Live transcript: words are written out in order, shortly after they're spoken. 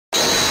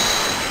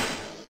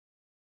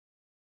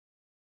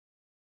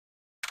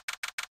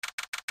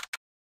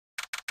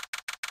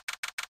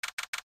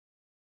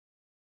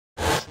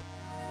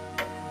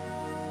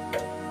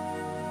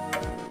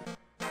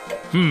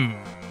Well,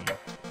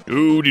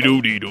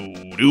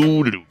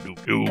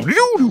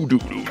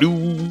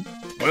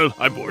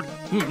 I'm bored.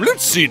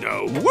 Let's see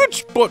now.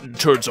 Which button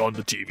turns on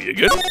the TV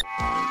again?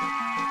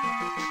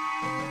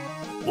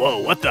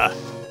 Whoa, what the?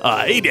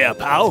 Hey there,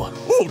 pal.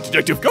 Oh,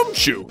 Detective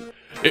Gumshoe.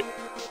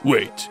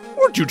 Wait,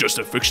 weren't you just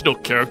a fictional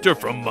character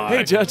from my...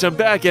 Hey, Judge, I'm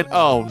back and...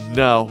 Oh,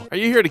 no. Are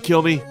you here to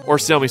kill me or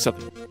sell me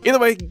something? Either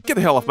way, get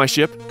the hell off my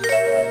ship.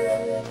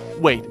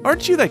 Wait,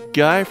 aren't you that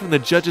guy from the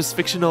Judge's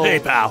fictional... Hey,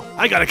 pal.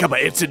 I got a cup of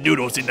instant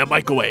noodles in the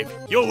microwave.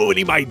 You're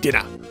ruining my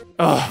dinner.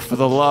 Ugh, for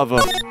the love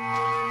of...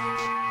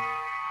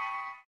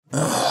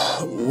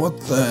 What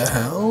the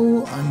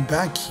hell? I'm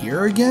back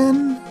here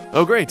again?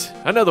 Oh, great.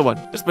 Another one.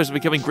 This place is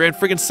becoming Grand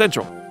Friggin'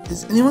 Central.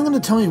 Is anyone gonna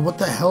tell me what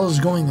the hell is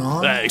going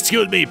on?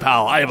 Excuse me,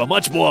 pal. I have a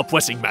much more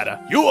pressing matter.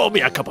 You owe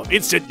me a cup of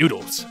instant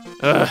noodles.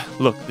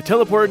 Look, the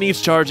teleporter needs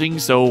charging,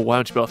 so why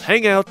don't you both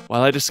hang out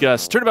while I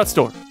discuss Turnabout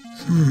Store?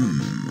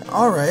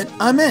 Alright,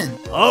 I'm in.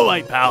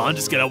 Alright, pal. I'm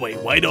just gonna wait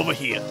right over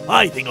here.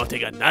 I think I'll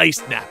take a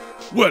nice nap.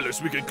 Well,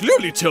 as we can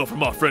clearly tell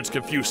from our friend's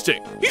confused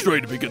state, he's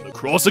ready to begin the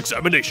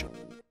cross-examination.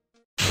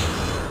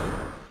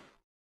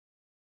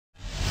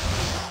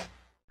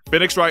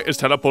 Phoenix Wright is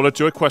teleported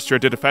to Equestria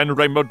to defend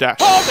Rainbow Dash.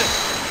 Hold it!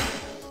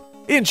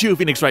 In true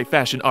Phoenix Wright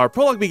fashion, our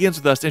prologue begins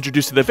with us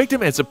introducing the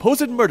victim and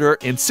supposed murderer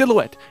in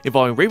silhouette,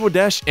 involving Rainbow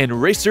Dash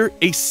and racer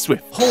Ace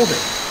Swift. Hold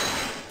it.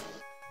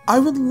 I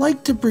would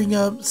like to bring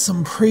up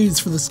some praise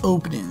for this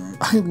opening.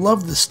 I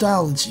love the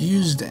style it's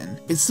used in.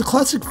 It's the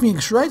classic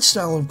Phoenix Wright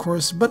style, of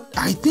course, but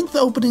I think the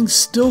opening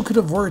still could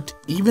have worked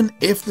even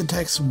if the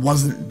text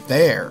wasn't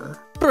there.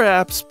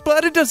 Perhaps,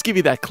 but it does give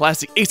you that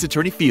classic Ace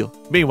Attorney feel.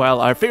 Meanwhile,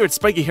 our favorite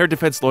spiky-haired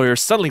defense lawyer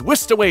suddenly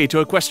whisked away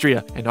to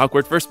Equestria. An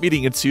awkward first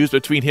meeting ensues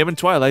between him and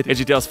Twilight, and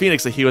she tells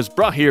Phoenix that he was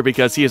brought here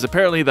because he is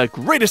apparently the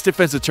greatest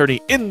defense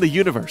attorney in the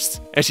universe,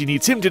 as she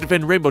needs him to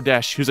defend Rainbow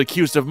Dash, who's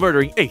accused of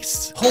murdering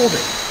Ace. Hold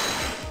it.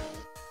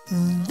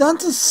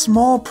 That's a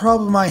small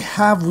problem I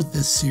have with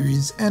this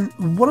series, and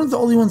one of the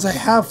only ones I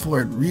have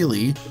for it,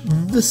 really.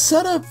 The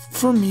setup,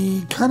 for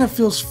me, kind of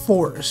feels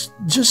forced,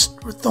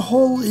 just with the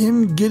whole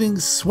him getting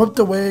swept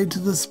away to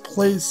this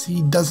place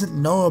he doesn't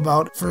know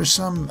about for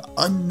some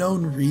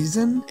unknown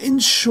reason. In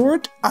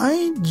short,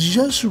 I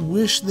just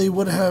wish they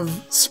would have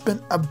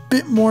spent a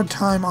bit more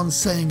time on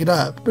setting it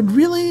up, but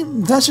really,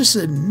 that's just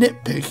a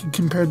nitpick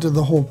compared to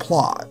the whole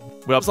plot.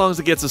 Well, as long as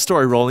it gets the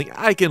story rolling,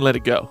 I can let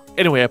it go.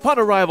 Anyway, upon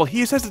arrival,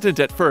 he is hesitant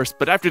at first,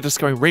 but after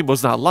discovering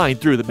Rainbow's not lying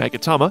through the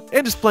Magatama,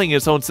 and displaying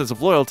his own sense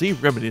of loyalty,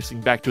 reminiscing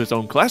back to his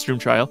own classroom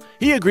trial,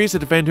 he agrees to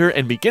defend her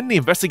and begin the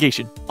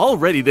investigation.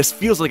 Already, this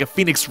feels like a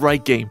Phoenix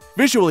Wright game.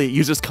 Visually, it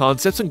uses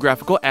concepts and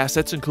graphical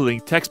assets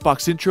including text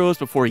box intros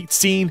before each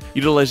scene,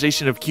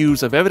 utilization of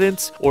cues of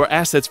evidence, or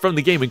assets from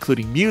the game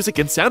including music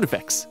and sound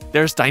effects.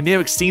 There's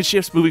dynamic scene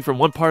shifts moving from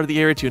one part of the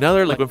area to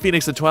another, like when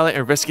Phoenix and Twilight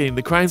are investigating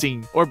the crime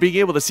scene, or being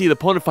able to see the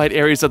bona fide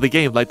areas of the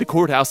game like the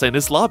courthouse and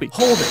its lobby.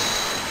 Hold it.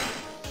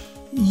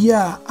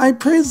 Yeah, I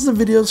praise the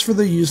videos for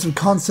their use of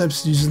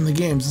concepts used in the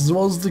games, as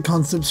well as the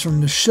concepts from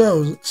the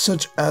shows,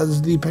 such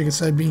as the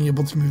Pegasi being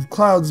able to move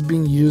clouds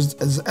being used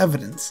as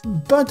evidence.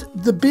 But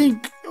the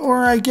big,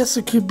 or I guess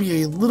it could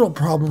be a little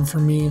problem for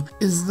me,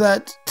 is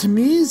that, to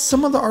me,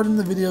 some of the art in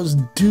the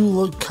videos do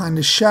look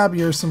kinda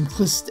shabby or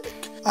simplistic.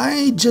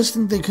 I just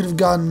think they could have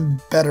gotten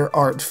better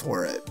art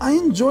for it. I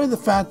enjoy the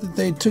fact that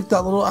they took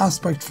that little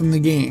aspect from the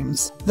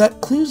games,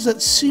 that clues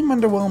that seem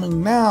underwhelming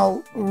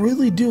now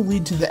really do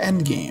lead to the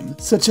end game,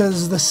 such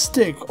as the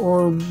stick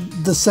or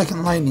the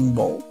second lightning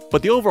bolt.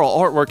 But the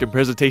overall artwork and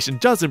presentation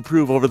does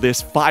improve over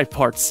this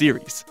 5-part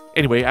series.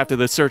 Anyway, after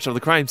the search of the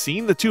crime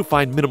scene, the two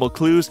find minimal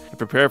clues and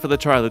prepare for the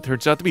trial that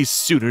turns out to be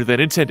sooner than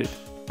intended.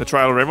 The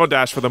trial of Rainbow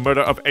Dash for the murder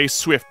of Ace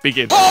Swift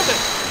begins. Hold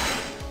it!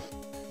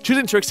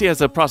 Choosing Trixie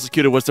as a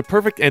prosecutor was the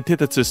perfect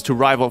antithesis to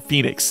rival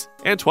Phoenix,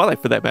 and Twilight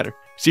for that matter.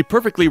 She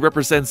perfectly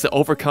represents the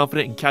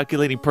overconfident and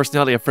calculating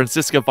personality of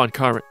Franziska von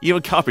Karma,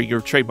 even copying her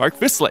trademark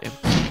fist slam.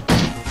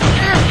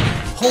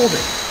 Hold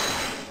it.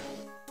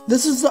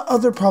 This is the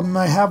other problem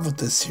I have with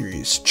this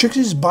series.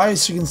 Trixie's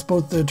bias against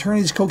both the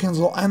attorney's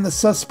co-counsel and the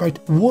suspect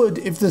would,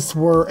 if this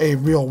were a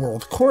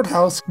real-world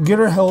courthouse, get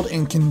her held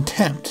in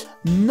contempt.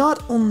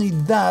 Not only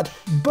that,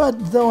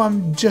 but though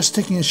I'm just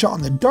taking a shot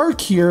in the dark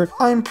here,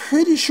 I'm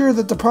pretty sure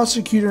that the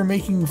prosecutor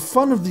making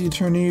fun of the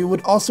attorney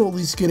would also at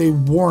least get a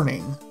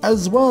warning.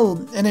 As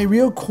well, in a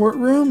real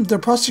courtroom, the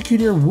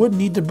prosecutor would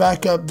need to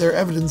back up their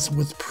evidence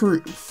with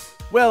proof.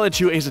 Well, in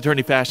true Ace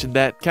Attorney fashion,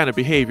 that kind of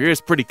behavior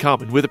is pretty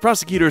common, with the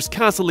prosecutors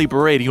constantly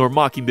berating or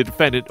mocking the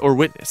defendant or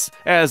witness,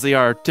 as they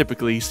are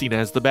typically seen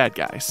as the bad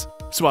guys.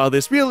 So while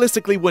this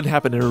realistically wouldn't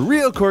happen in a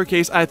real court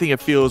case, I think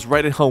it feels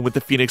right at home with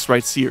the Phoenix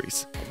Wright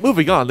series.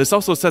 Moving on, this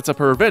also sets up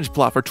her revenge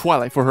plot for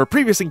Twilight for her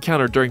previous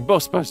encounter during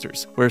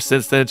Ghostbusters, where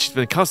since then she's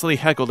been constantly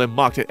heckled and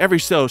mocked at every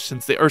show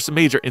since the Ursa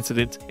Major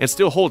incident, and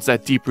still holds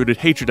that deep-rooted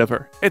hatred of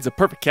her. It's a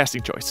perfect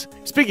casting choice.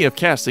 Speaking of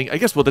casting, I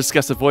guess we'll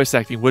discuss the voice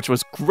acting, which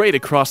was great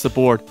across the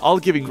board. All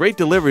giving great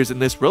deliveries in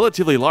this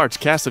relatively large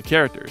cast of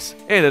characters.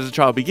 And as the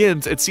trial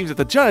begins, it seems that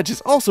the judge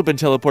has also been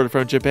teleported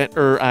from Japan,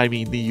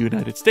 the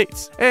United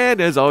States.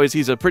 And as always,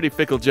 he's a pretty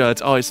fickle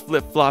judge, always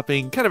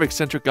flip-flopping, kind of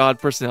eccentric odd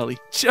personality,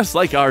 just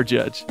like our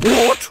judge.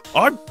 What?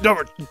 I've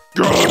never...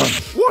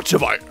 What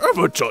have I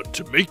ever done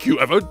to make you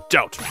ever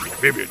doubt me?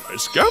 Maybe a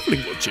nice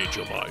gambling will change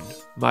your mind.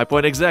 My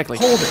point exactly.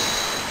 Hold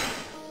it.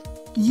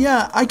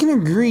 Yeah, I can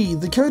agree.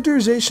 The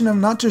characterization of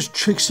not just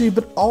Trixie,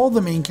 but all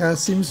the main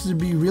cast seems to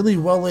be really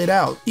well laid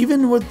out,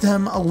 even with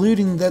them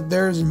alluding that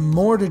there's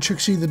more to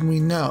Trixie than we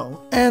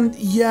know. And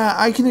yeah,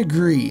 I can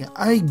agree.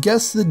 I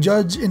guess the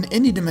judge in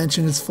any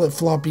dimension is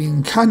flip-floppy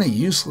and kinda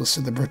useless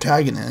to the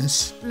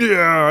protagonist.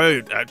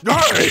 Yeah,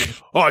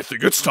 I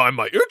think it's time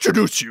I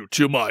introduce you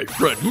to my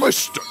friend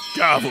Mr.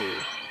 Gavel.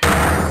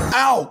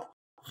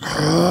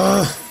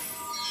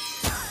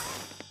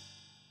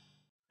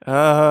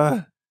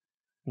 Ow!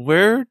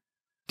 Where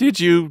did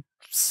you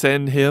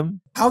send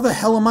him? How the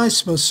hell am I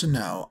supposed to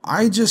know?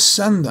 I just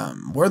send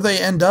them. Where they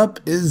end up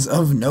is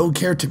of no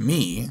care to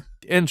me.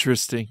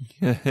 Interesting.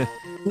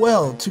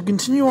 Well, to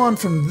continue on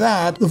from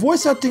that, the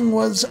voice acting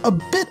was a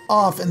bit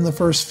off in the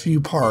first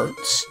few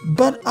parts,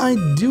 but I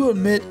do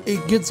admit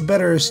it gets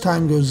better as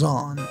time goes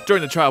on.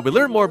 During the trial, we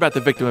learn more about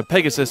the victim of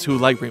Pegasus, who,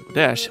 like Rainbow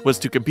Dash, was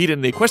to compete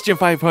in the Equestrian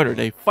 500,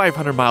 a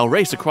 500-mile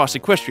race across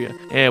Equestria,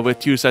 and with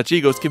two such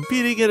egos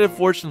competing, it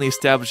unfortunately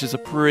establishes a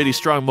pretty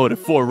strong motive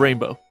for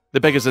Rainbow. The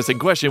Pegasus in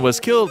question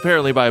was killed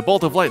apparently by a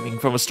bolt of lightning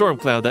from a storm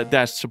cloud that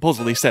Dash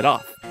supposedly set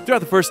off. Throughout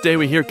the first day,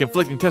 we hear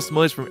conflicting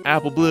testimonies from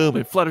Apple Bloom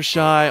and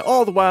Fluttershy,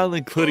 all the while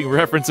including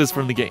references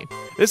from the game.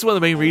 This is one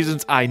of the main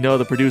reasons I know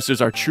the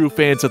producers are true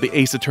fans of the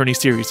Ace Attorney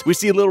series. We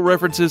see little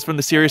references from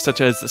the series such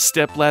as the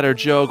stepladder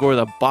joke or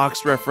the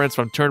box reference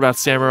from Turnabout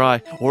Samurai,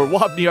 or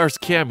Wapniar's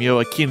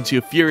cameo akin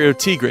to Furio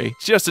Tigre,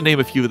 just to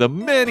name a few of the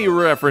many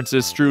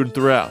references strewn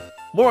throughout.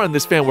 More on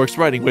this fanworks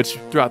writing, which,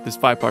 throughout this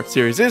 5-part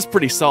series, is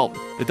pretty solid.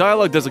 The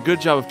dialogue does a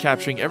good job of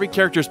capturing every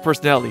character's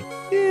personality,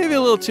 maybe a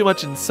little too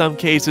much in some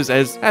cases,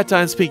 as at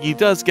times Pinky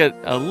does get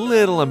a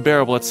little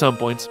unbearable at some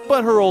points,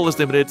 but her role is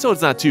limited, so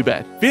it's not too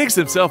bad. Phoenix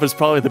himself is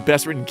probably the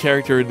best written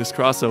character in this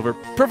crossover,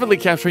 perfectly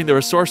capturing the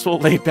resourceful,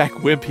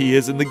 laid-back wimp he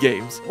is in the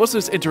games. Most of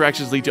his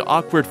interactions lead to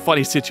awkward,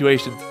 funny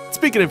situations.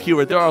 Speaking of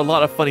humor, there are a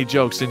lot of funny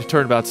jokes in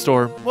Turnabout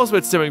Store, most of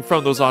it stemming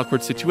from those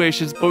awkward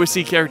situations, but we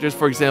see characters,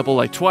 for example,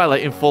 like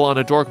Twilight in full-on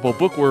adorable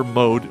bookworm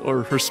mode,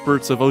 or her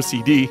spurts of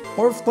OCD.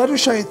 Or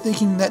Fluttershy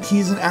thinking that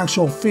he's an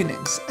actual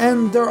phoenix,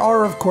 and there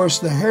are of course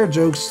the hair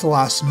jokes to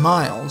last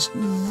miles.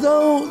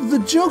 Though the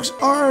jokes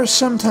are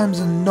sometimes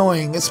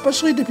annoying,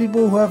 especially to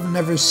people who have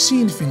never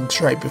seen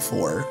Phoenix Wright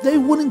before. They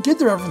wouldn't get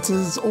the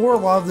references or a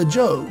lot of the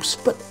jokes,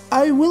 but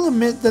I will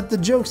admit that the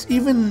jokes,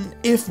 even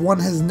if one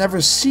has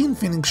never seen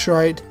Phoenix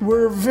Wright,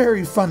 were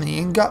very funny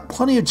and got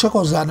plenty of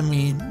chuckles out of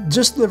me.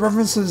 Just the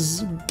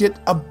references get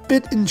a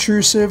bit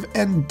intrusive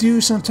and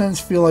do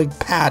sometimes feel like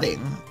padding.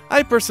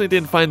 I personally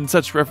didn't find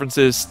such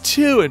references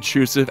too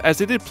intrusive, as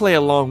they did play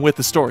along with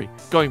the story.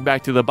 Going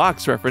back to the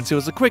box reference, it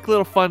was a quick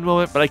little fun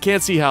moment, but I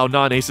can't see how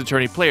non-Ace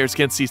Attorney players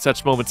can see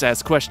such moments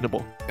as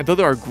questionable. And though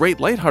there are great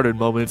lighthearted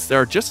moments, there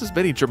are just as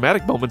many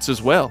dramatic moments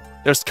as well.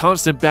 There's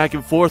constant back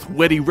and forth,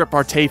 witty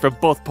repartee from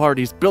both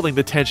parties, building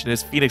the tension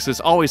as Phoenix is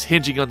always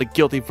hinging on the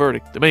guilty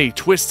verdict. The many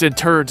twists and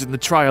turns in the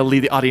trial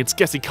leave the audience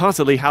guessing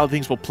constantly how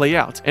things will play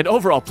out, and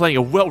overall playing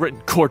a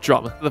well-written court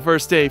drama. The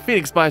first day,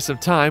 Phoenix buys some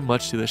time,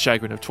 much to the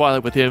chagrin of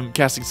Twilight, with him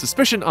casting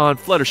suspicion on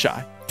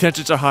Fluttershy.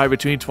 Tensions are high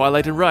between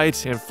Twilight and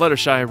Wright, and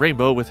Fluttershy and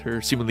Rainbow with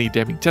her seemingly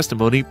damning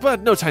testimony,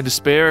 but no time to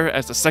spare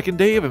as the second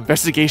day of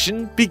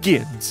investigation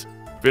begins.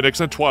 Phoenix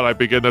and Twilight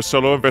begin their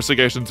solo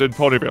investigations in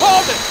Ponyville.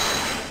 Hold it!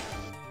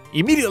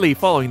 Immediately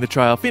following the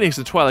trial, Phoenix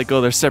and Twilight go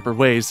their separate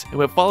ways, and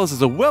what follows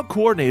is a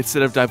well-coordinated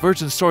set of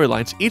divergent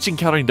storylines, each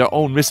encountering their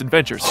own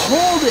misadventures.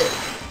 Hold it!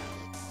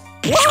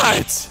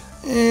 What?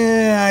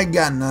 I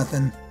got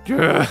nothing.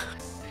 Gah.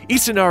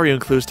 Each scenario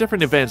includes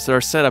different events that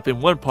are set up in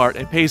one part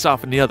and pays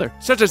off in the other,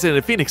 such as in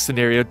the Phoenix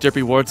scenario,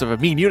 Derpy warns of a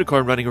mean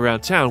unicorn running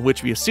around town,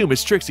 which we assume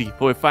is Trixie,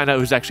 but we find out it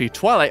was actually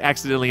Twilight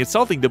accidentally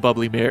insulting the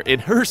bubbly mare in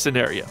her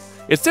scenario.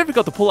 It's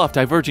difficult to pull off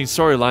diverging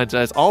storylines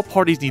as all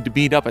parties need to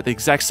meet up at the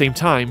exact same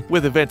time,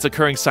 with events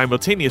occurring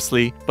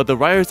simultaneously, but the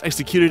writers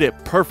executed it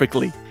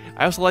perfectly.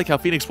 I also like how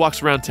Phoenix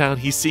walks around town,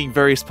 he's seeing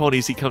various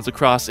ponies he comes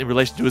across in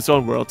relation to his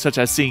own world, such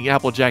as seeing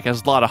Applejack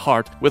as Lotta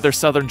Hart, with her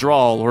southern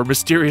drawl, or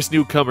mysterious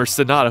newcomer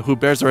Sonata, who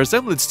bears a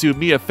resemblance to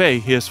Mia Fey,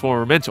 his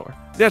former mentor.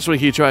 Naturally,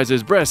 he tries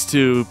his best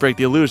to break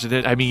the illusion,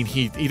 and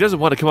he doesn't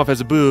want to come off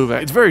as a boob.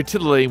 It's very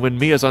titillating when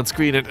Mia's on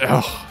screen and,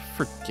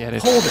 forget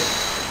it. Hold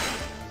it.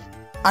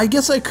 I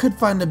guess I could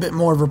find a bit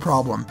more of a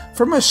problem.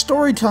 From a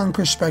storytelling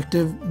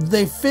perspective,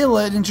 they fail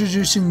at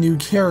introducing new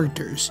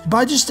characters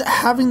by just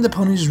having the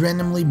ponies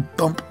randomly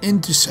bump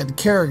into said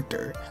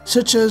character,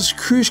 such as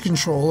Cruise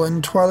Control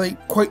and Twilight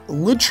quite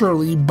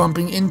literally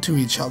bumping into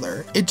each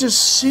other. It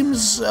just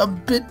seems a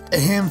bit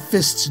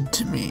ham-fisted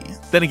to me.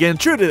 Then again,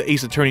 true to the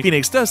Ace Attorney,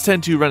 Phoenix does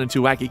tend to run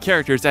into wacky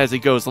characters as he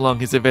goes along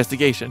his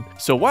investigation,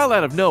 so while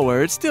out of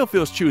nowhere, it still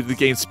feels true to the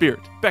game's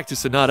spirit. Back to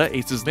Sonata,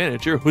 Ace's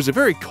manager, who's a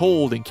very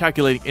cold and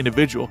calculating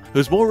individual individual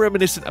who's more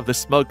reminiscent of the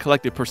smug,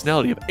 collected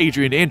personality of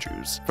Adrian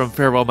Andrews from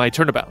Farewell My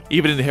Turnabout,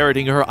 even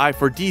inheriting her eye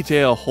for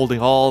detail, holding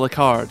all the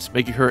cards,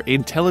 making her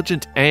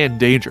intelligent and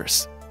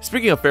dangerous.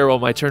 Speaking of Farewell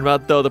My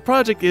Turnabout, though, the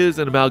project is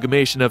an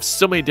amalgamation of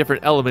so many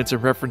different elements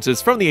and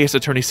references from the Ace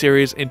Attorney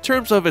series. In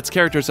terms of its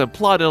characters and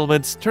plot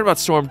elements, Turnabout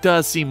Storm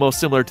does seem most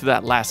similar to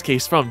that last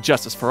case from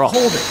Justice for All.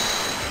 Hold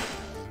it.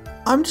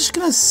 I'm just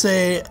gonna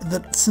say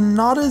that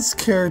Sonata's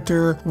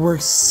character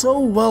works so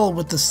well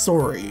with the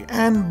story,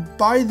 and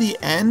by the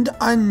end,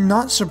 I'm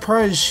not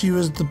surprised she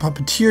was the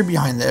puppeteer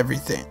behind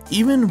everything.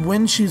 Even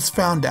when she's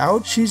found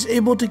out, she's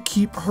able to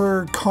keep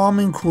her calm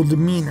and cool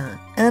demeanor.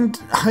 And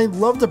I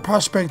love the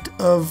prospect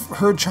of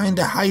her trying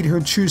to hide her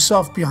true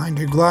self behind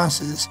her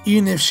glasses,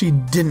 even if she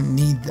didn't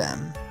need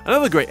them.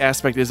 Another great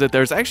aspect is that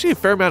there's actually a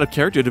fair amount of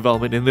character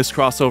development in this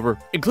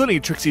crossover,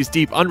 including Trixie's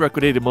deep,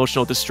 unrequited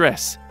emotional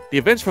distress. The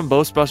events from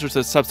Ghostbusters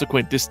and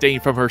subsequent disdain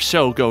from her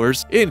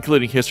showgoers,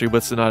 including history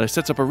with Sonata,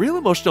 sets up a real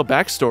emotional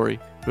backstory.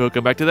 We'll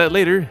come back to that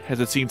later, as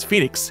it seems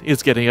Phoenix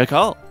is getting a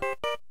call.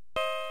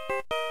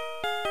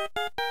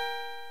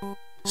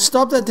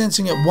 Stop that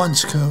dancing at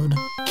once, Code.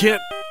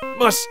 Can't,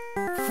 must,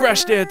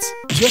 fresh dance.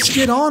 Just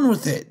get on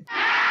with it.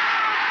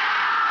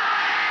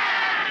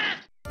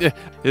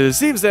 It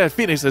seems that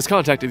Phoenix has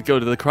contacted Go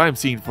to the crime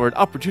scene for an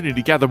opportunity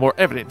to gather more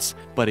evidence,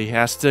 but he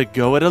has to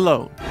go it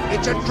alone.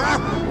 It's a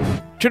trap!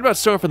 Turnabout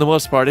Storm for the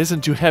most part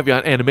isn't too heavy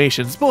on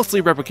animations,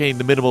 mostly replicating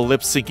the minimal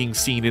lip-syncing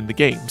scene in the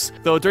games.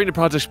 Though during the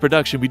project's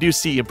production we do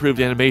see improved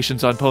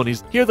animations on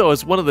ponies. Here though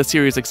is one of the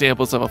series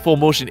examples of a full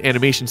motion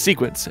animation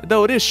sequence.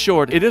 Though it is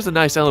short, it is a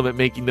nice element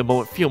making the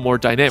moment feel more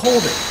dynamic.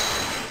 Hold it.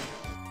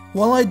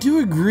 While I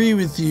do agree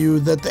with you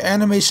that the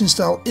animation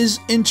style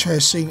is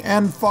interesting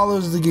and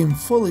follows the game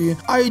fully,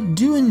 I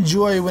do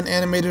enjoy when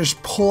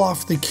animators pull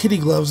off the kitty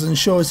gloves and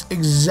show us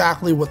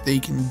exactly what they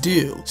can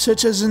do,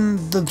 such as in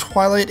the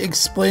Twilight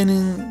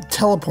explaining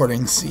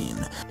teleporting scene.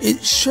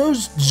 It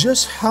shows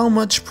just how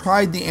much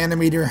pride the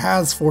animator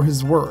has for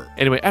his work.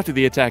 Anyway, after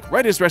the attack,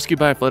 Wright is rescued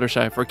by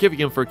Fluttershy, forgiving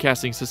him for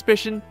casting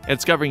suspicion and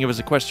discovering it was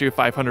Equestria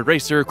 500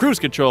 racer Cruise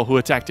Control who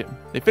attacked him.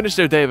 They finish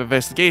their day of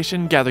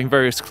investigation, gathering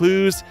various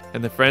clues,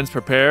 and the friends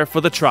prepare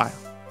for the trial.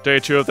 Day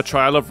 2 of the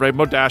trial of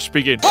Rainbow Dash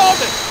begins. Hold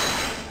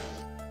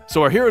it!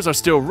 So our heroes are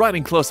still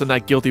riding close on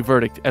that guilty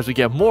verdict as we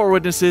get more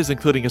witnesses,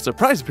 including a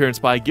surprise appearance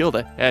by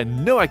Gilda,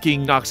 and Noah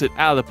King knocks it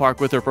out of the park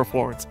with her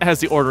performance as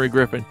the Ordinary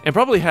Griffin, and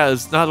probably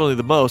has not only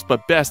the most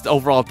but best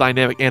overall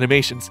dynamic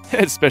animations,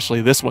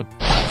 especially this one.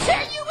 I'll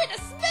tear you into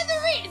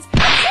smithereens!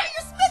 I'll tear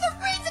your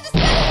smithereens into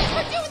smithereens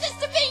for doing this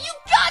to me! You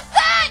got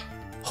that?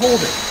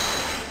 Hold it.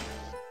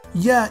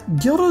 Yeah,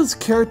 Gilda's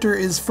character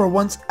is for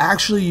once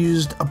actually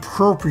used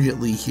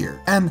appropriately here.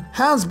 And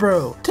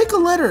Hasbro, take a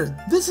letter.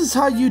 This is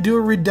how you do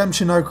a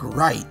redemption arc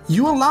right.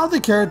 You allow the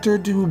character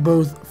to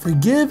both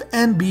forgive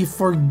and be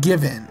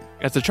forgiven.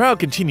 As the trial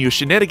continues,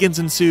 shenanigans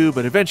ensue,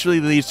 but eventually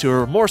leads to a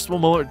remorseful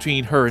moment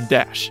between her and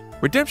Dash.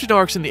 Redemption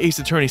arcs in the Ace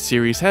Attorney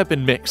series have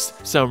been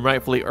mixed. Some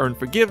rightfully earn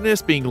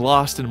forgiveness, being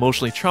lost and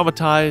emotionally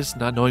traumatized,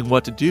 not knowing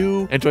what to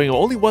do, and doing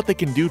only what they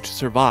can do to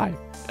survive.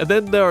 And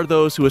then there are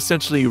those who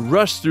essentially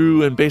rush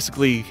through and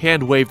basically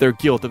hand-wave their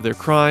guilt of their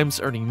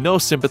crimes, earning no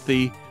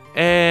sympathy,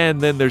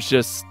 and then there's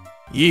just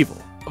evil.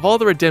 Of all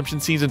the redemption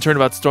scenes in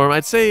Turnabout Storm,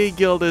 I'd say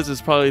Gilda's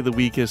is probably the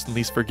weakest and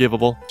least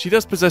forgivable. She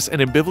does possess an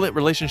ambivalent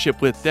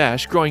relationship with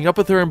Dash, growing up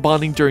with her and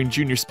bonding during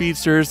Junior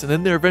Speedsters, and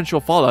then their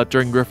eventual fallout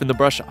during Griffin the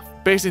Brush-Off.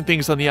 Basing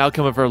things on the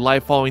outcome of her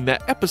life following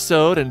that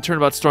episode and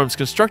Turnabout Storm's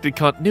constructed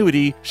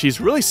continuity, she's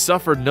really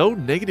suffered no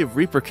negative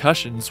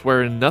repercussions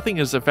wherein nothing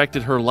has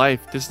affected her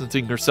life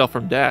distancing herself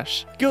from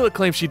Dash. Gilda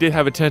claims she did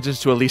have intentions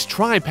to at least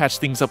try and patch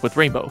things up with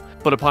Rainbow,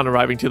 but upon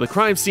arriving to the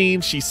crime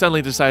scene, she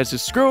suddenly decides to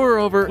screw her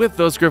over with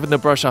those Griffin the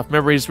Brush-Off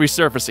memories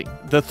resurfacing.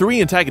 The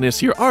three antagonists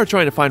here are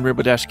trying to find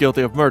Rainbow Dash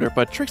guilty of murder,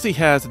 but Trixie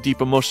has a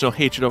deep emotional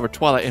hatred over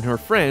Twilight and her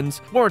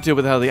friends, warranted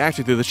with how they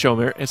acted through the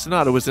showmare, and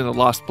Sonata was in a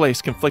lost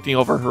place conflicting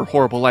over her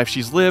horrible life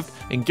she's lived,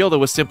 and Gilda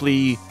was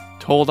simply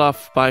told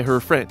off by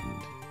her friend.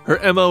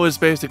 Her MO is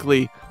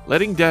basically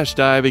letting Dash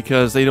die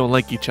because they don't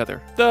like each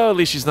other, though at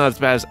least she's not as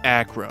bad as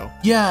Acro.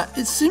 Yeah,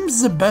 it seems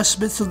the best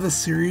bits of the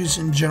series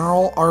in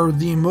general are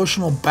the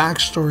emotional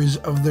backstories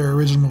of their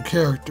original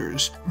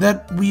characters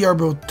that we are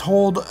both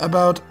told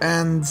about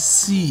and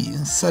see,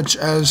 such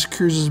as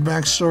Cruz's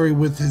backstory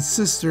with his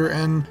sister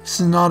and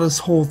Sonata's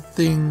whole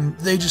thing.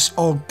 They just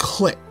all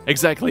click.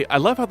 Exactly, I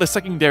love how the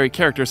secondary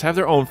characters have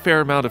their own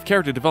fair amount of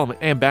character development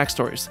and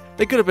backstories.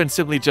 They could have been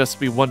simply just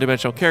be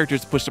one-dimensional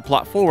characters to push the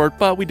plot forward,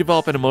 but we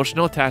develop an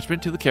emotional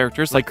attachment to the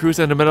characters like Cruz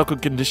and a medical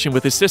condition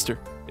with his sister.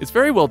 It's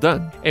very well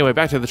done. Anyway,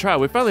 back to the trial,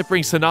 we finally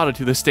bring Sonata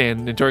to the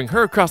stand, and during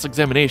her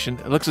cross-examination,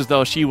 it looks as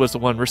though she was the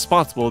one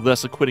responsible,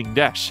 thus acquitting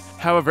Dash.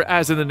 However,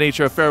 as in the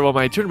nature of Farewell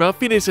My Turnabout,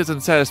 Phoenix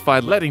isn't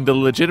satisfied letting the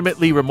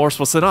legitimately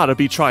remorseful Sonata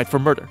be tried for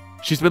murder.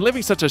 She's been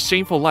living such a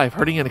shameful life,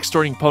 hurting and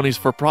extorting ponies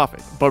for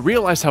profit, but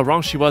realized how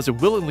wrong she was and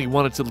willingly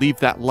wanted to leave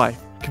that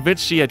life.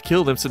 Convinced she had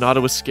killed him,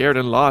 Sonata was scared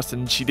and lost,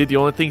 and she did the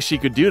only thing she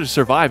could do to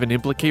survive and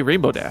implicate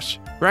Rainbow Dash.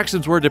 Her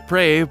actions were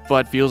depraved,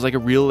 but feels like a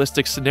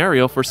realistic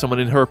scenario for someone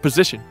in her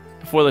position.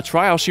 Before the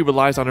trial, she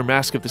relies on her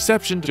mask of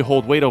deception to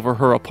hold weight over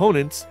her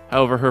opponents.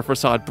 However, her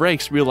facade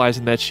breaks,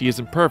 realizing that she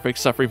isn't perfect,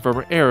 suffering from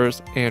her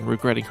errors, and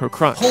regretting her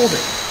crime. Hold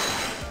it.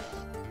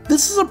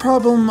 This is a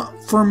problem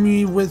for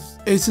me with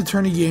Ace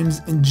Attorney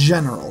games in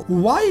general.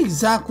 Why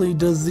exactly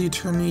does the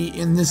attorney,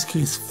 in this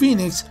case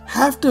Phoenix,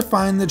 have to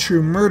find the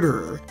true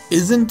murderer?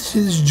 Isn't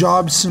his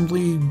job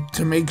simply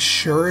to make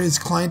sure his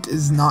client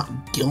is not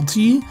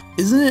guilty?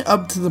 Isn't it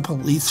up to the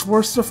police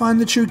force to find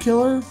the true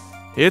killer?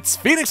 It's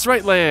Phoenix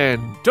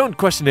Rightland! Don't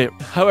question it.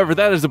 However,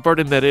 that is a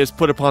burden that is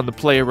put upon the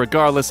player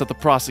regardless of the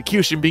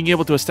prosecution being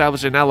able to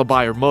establish an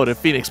alibi or motive.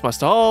 Phoenix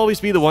must always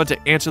be the one to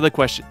answer the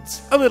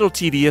questions. A little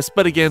tedious,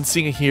 but again,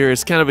 seeing it here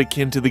is kind of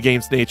akin to the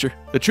game's nature.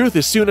 The truth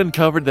is soon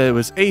uncovered that it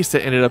was Ace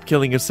that ended up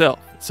killing himself.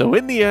 So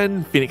in the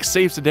end, Phoenix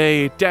saves the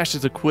day, Dash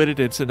is acquitted,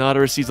 and Sonata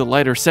receives a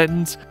lighter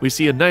sentence. We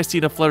see a nice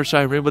scene of Fluttershy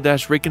and Rainbow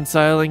Dash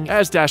reconciling,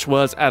 as Dash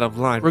was out of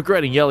line,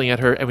 regretting yelling at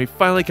her, and we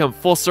finally come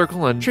full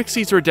circle on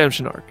Trixie's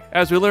redemption arc.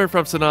 As we learn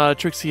from Sonata,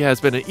 Trixie has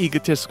been an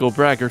egotistical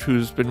braggart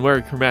who's been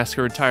wearing her mask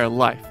her entire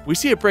life. We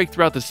see it break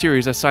throughout the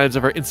series as signs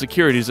of her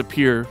insecurities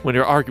appear when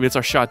her arguments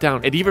are shot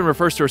down, and even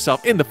refers to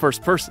herself in the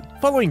first person.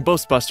 Following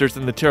Ghostbusters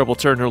and the terrible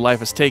turn her life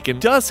has taken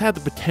does have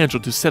the potential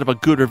to set up a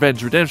good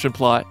revenge redemption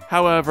plot.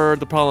 However,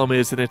 the problem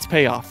is in its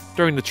payoff.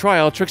 During the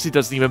trial, Trixie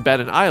doesn't even bat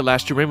an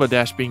eyelash to Rainbow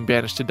Dash being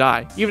banished to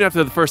die. Even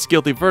after the first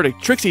guilty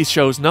verdict, Trixie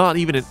shows not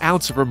even an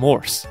ounce of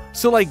remorse.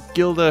 So like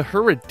Gilda,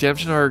 her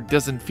redemption arc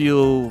doesn't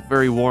feel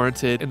very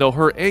warranted, and though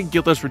her and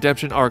Gilda's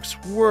redemption arcs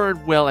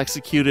weren't well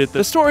executed,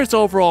 the story's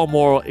overall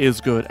moral is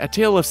good, a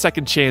tale of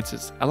second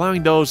chances,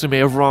 allowing those who may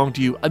have wronged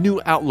you a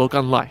new outlook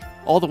on life,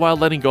 all the while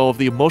letting go of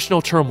the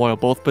emotional turmoil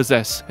both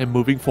possess and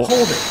moving forward.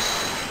 Hold it.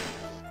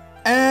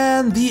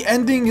 And the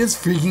ending is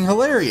freaking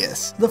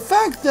hilarious. The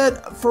fact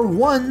that, for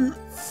one,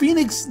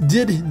 Phoenix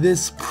did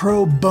this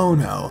pro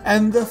bono,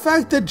 and the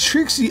fact that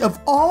Trixie, of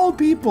all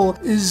people,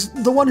 is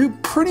the one who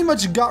pretty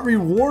much got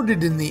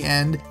rewarded in the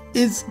end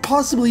is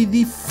possibly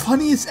the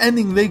funniest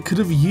ending they could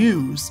have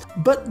used.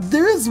 But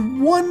there is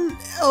one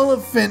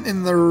elephant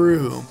in the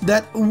room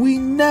that we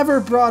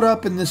never brought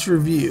up in this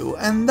review,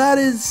 and that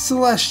is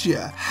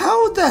Celestia.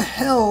 How the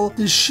hell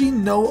does she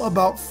know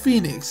about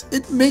Phoenix?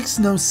 It makes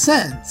no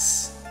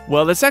sense.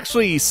 Well, it's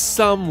actually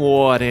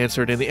somewhat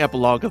answered in the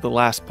epilogue of the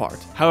last part.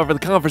 However, the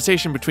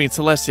conversation between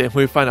Celestia and who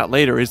we find out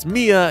later is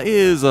Mia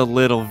is a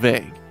little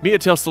vague. Mia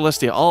tells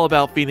Celestia all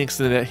about Phoenix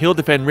and that he'll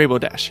defend Rainbow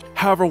Dash.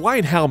 However, why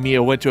and how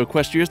Mia went to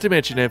Equestria's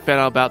dimension and found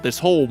out about this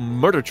whole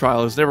murder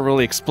trial is never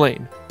really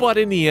explained. But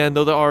in the end,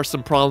 though there are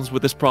some problems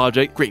with this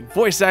project, great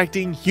voice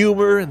acting,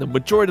 humor, and the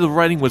majority of the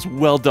writing was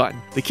well done.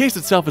 The case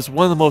itself is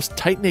one of the most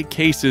tight-knit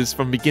cases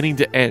from beginning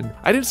to end.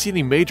 I didn't see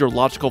any major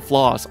logical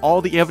flaws, all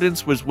the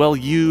evidence was well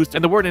used,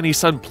 and there weren't any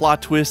sudden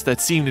plot twists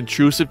that seemed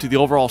intrusive to the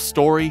overall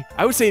story.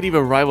 I would say it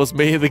even rivals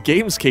many of the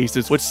game's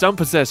cases, which some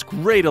possess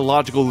great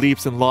illogical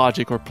leaps in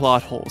logic or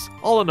plot holes.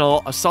 All in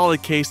all, a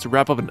solid case to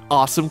wrap up an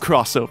awesome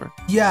crossover.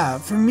 Yeah,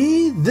 for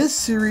me, this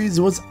series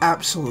was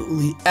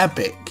absolutely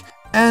epic,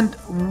 and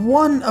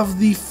one of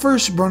the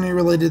first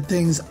Brony-related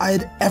things I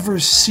had ever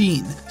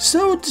seen.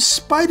 So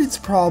despite its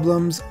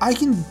problems, I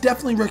can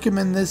definitely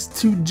recommend this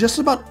to just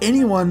about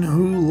anyone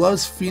who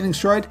loves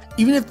Phoenix Wright,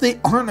 even if they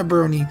aren't a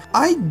Brony.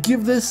 I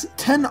give this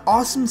 10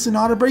 awesome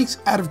Sonata breaks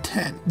out of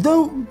 10.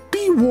 Though,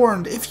 be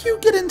warned, if you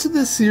get into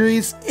this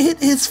series,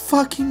 it is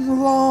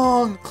fucking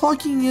long,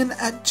 clocking in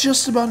at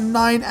just about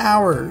 9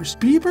 hours.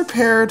 Be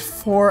prepared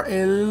for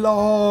a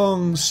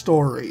long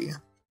story.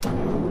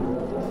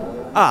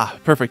 Ah,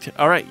 perfect.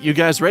 Alright, you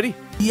guys ready?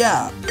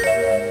 Yeah.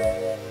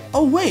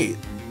 Oh, wait.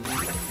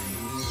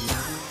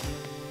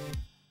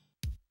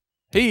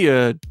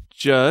 Hey,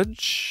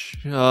 Judge.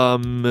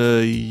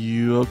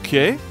 You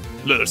okay?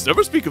 Let us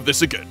never speak of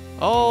this again.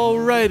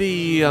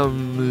 Alrighty,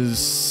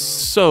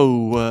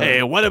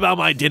 Hey, what about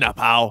my dinner,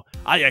 pal?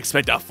 I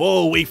expect a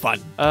full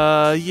refund.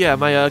 Yeah,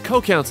 my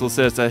co-counsel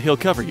says that he'll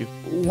cover you.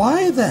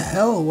 Why the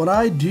hell would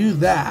I do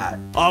that?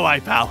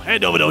 Alright, pal,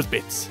 hand over those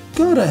bits.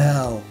 Go to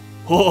hell.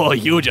 Oh,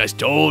 you just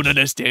don't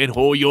understand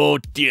who you're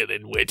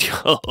dealing with. You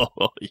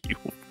fucking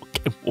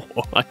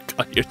moron.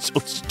 God, you're so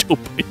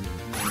stupid.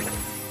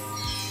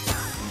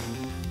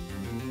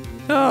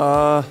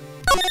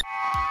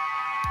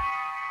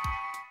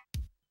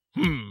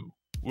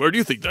 Where do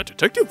you think that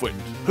detective went?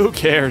 Who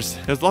cares?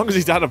 As long as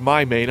he's out of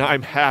my main,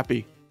 I'm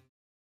happy.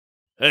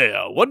 Hey,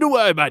 I wonder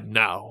where I'm at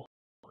now.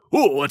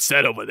 Oh, what's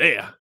that over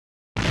there?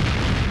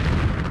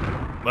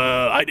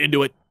 I didn't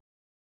do it.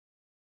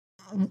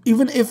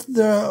 Even if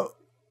the...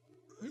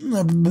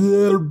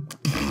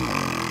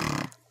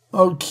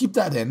 Oh, keep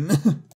that in.